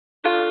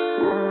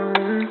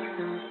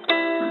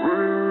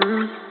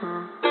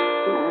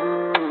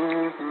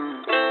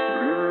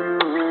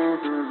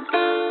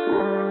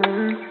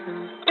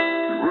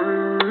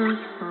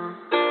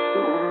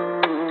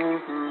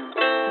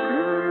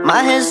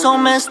so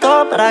messed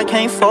up, but I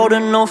can't fold to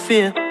no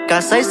fear.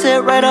 Got sight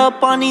set right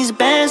up on these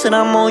bands, and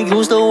I'm gonna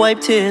use to wipe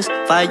tears.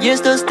 5 years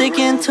still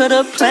sticking to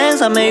the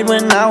plans I made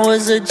when I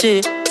was a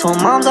jit. Told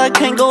moms I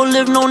can't go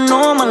live no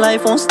normal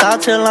life, won't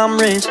stop till I'm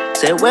rich.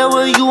 Said where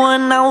were you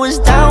when I was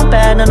down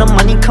bad, and the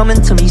money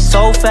coming to me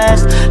so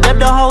fast. Left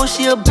the hoe,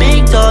 she a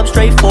big dub,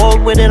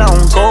 straightforward with it, I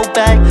don't go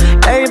back.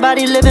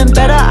 Everybody living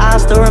better, I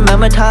still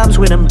remember times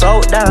we done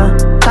broke down.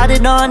 Tried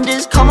it on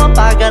this come up,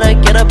 I gotta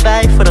get a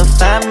bag for the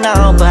fam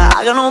now. But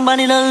I got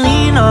nobody to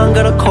lean on,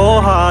 got a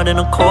cold heart in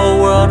a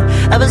cold world.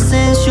 Ever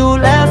since you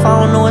left, I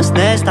don't know what's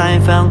next, I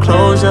ain't found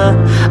closure.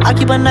 I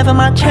keep a knife in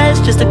my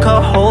chest just to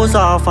cut holes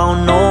off, I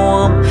don't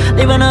know them.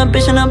 Leaving a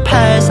bitch in the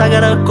past, I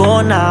gotta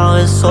go now,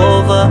 it's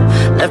over.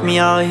 Left me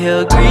out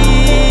here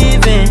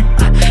grieving.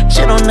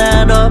 Shit don't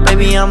add up,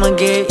 baby, I'ma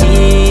get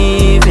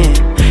even.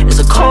 It's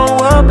a cold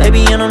world,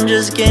 baby, and I'm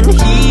just getting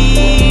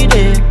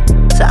heated.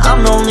 So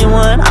I'm the only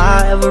one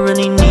I ever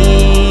really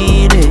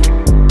needed.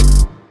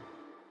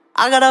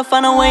 I gotta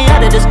find a way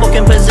out of this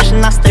fucking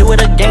position. I stay with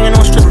a gang and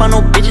don't stress by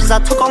no bitches. I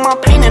took all my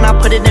pain and I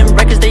put it in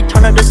records. They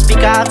turn up the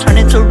speaker, I turn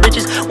it to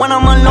riches. When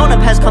I'm alone, the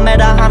past come at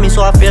behind me,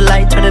 so I feel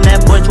like turning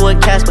that boy to a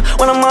Casper.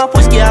 When I'm off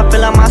whiskey, I feel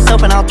like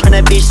myself, and I'll turn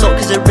that bitch so,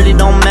 cause it really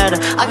don't matter.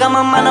 I got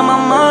my mind on my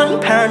money,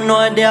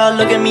 paranoid, they all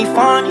look at me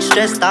funny.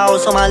 Stressed out,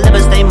 so my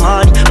liver stay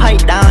muddy.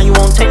 Pipe down, you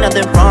won't take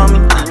nothing from me.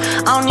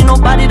 I don't need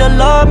nobody to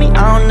love me,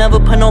 I don't never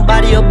put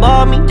nobody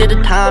above me. Did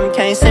the time, you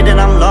can't say that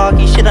I'm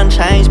lucky. Shit done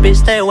changed, bitch,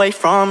 stay away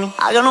from me.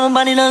 I got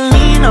nobody to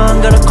lean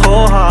on, got a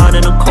cold heart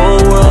in a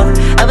cold world.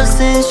 Ever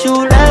since you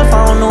left,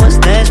 I don't know what's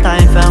next, I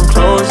ain't found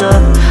closure.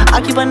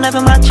 I keep a knife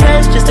in my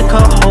chest just to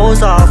cut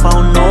holes off, I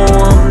don't know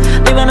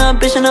them. Leaving a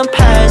bitch in the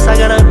past, I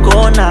gotta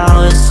go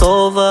now, it's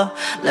over.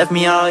 Left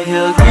me out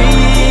here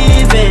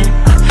grieving.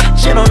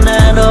 Shit don't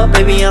add up,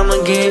 baby,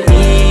 I'ma get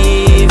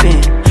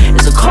even.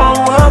 It's a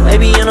cold world,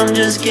 baby, and I'm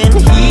just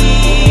getting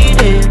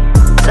heated.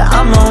 So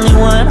I'm the only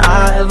one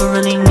I ever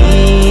really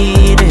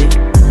needed.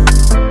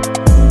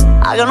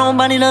 I got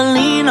nobody to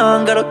lean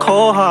on, got a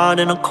cold heart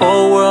in a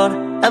cold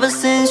world. Ever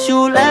since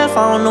you left,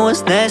 I don't know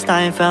what's next,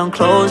 I ain't found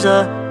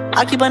closure.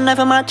 I keep a knife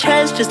in my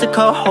chest just to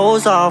cut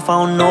holes off,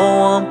 I don't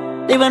know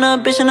them. Leaving a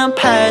bitch in the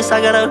past,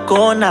 I gotta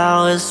go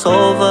now, it's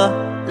over.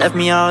 Left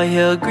me out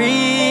here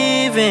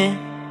grieving.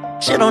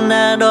 Shit don't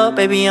add up,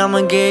 baby,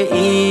 I'ma get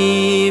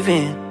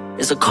even.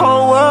 It's a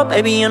cold world,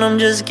 baby, and I'm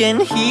just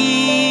getting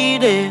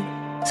heated.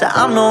 So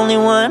I'm the only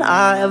one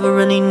I ever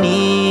really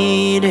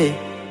needed.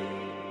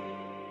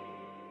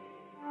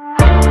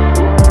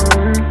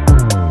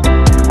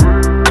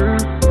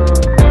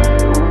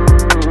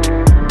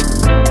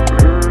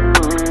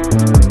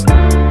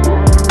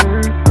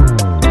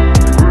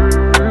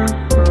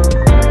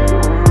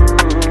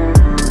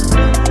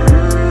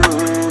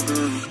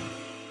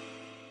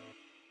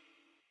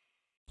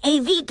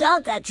 AV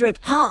got that drip,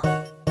 huh?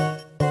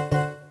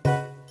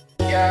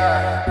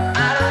 Yeah,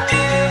 I don't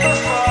give a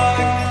fuck.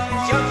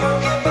 Young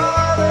broken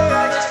baller,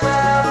 I just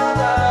leveled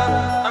up.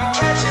 I'm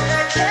catching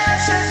that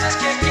cash, I just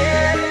can't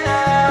get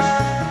enough.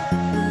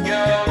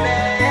 Yo,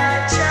 man,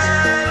 I'm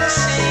trying to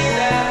see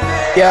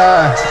that.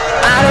 Yeah,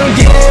 I don't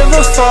give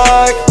a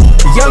fuck.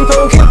 Young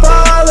broken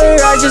baller,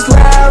 I just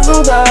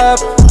leveled up.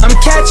 I'm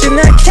catching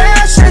that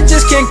cash, I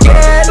just can't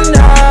get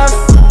enough.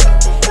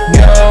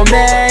 Yo,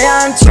 man,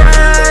 I'm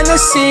trying to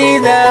see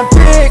that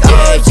big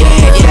OG.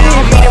 Yeah,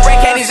 I'm beating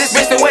red candies, this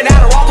bitch that went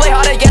out of wall. Play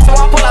hard again, so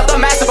I'll pull out the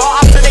master ball.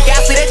 I'm turning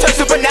ghastly, they turn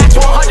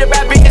supernatural. 100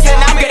 bad bitches and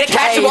I'm gonna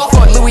catch you all.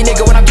 Fuck Louis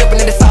nigga when I'm jumping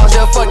in the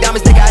nostalgia. Fuck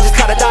diamonds nigga, I just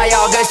caught a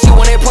dial. Gun she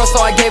wanted pro,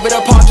 so I gave it a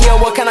punk. Yeah,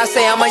 what can I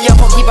say? I'm a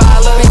young punky, but I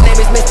love his name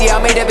is Misty. I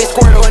made that bitch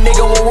squirtle. A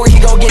nigga where he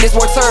gon' get his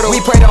more turtle.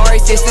 We pray to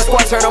R86, this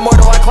squad turn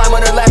immortal. I climb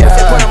on her lap and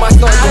put on my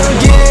sword. I don't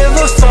give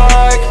a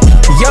fuck.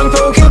 Young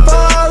broken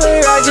baller,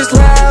 I just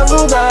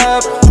leveled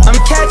up. I'm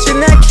catching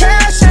that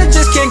cash, I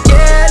just can't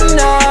get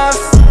enough.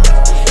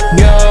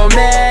 Yo,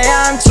 man,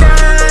 I'm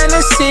trying to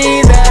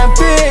see that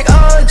big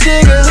old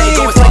jiggly.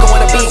 Going psycho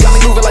on the beat, got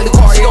me moving like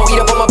Lucario. Eat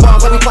up on my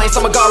bombs like we playing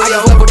some Magario. I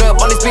just leveled up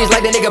on this bitch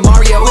like the nigga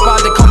Mario. Who about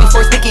to call me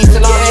for sticky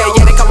scenario?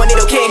 Yeah, they call my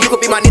needle king, you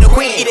could be my needle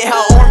queen. Eating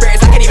hell orange berries,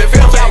 I can't even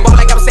feel. Yeah, I'm ball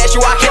like I'm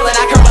Sashu, I kill it.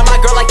 I curl on my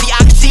girl like the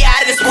oxy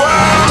out of this world.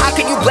 How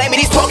can you blame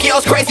me? These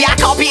Tokyo's crazy. I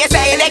call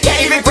PSA and they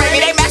can't even grade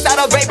me. They maxed out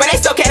a vape, but they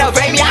still can't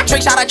evade me. I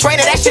trick shot a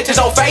trainer, that shit just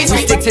don't phase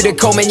me. We stick to the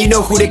code, man, you know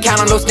who to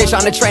count on. No snitch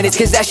on the trainers,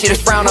 cause that shit is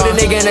frowned on. Put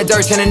a nigga in the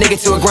dirt, turn a nigga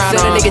to a ground.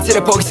 Send a nigga to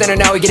the poker center,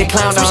 now we get a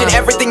clown on. Switching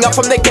everything up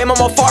from the game,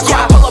 I'm on far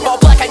cry. Pull up all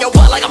black on your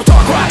blood like I'm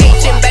Dark Rock.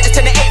 Ancient badges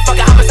to the 8, fuck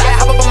a homicide.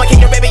 I hop up on my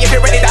kingdom, baby, if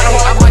you're ready, down the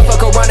hall. I might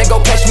fuck around and go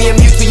catch me a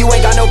Mewtwo. You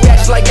ain't got no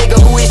patches like nigga,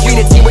 who is you?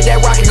 The team with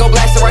that rock and go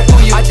blast it right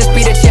through you. I just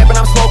beat a champ and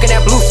I'm smoking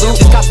that blue flute.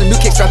 Just caught some new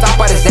kicks dropped off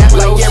by the zap.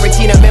 Like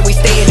Guarantina, man, we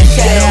stay in the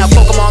shadow. Yeah,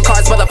 Pokemon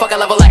cards, motherfucker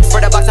level X. For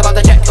the box about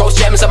the check, gold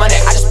gems on my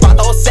neck. I just bought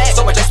the whole set,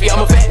 so much XP,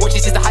 I'm a vet. When she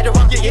sees the Hydra,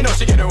 yeah, you know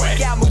she get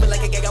away. Yeah,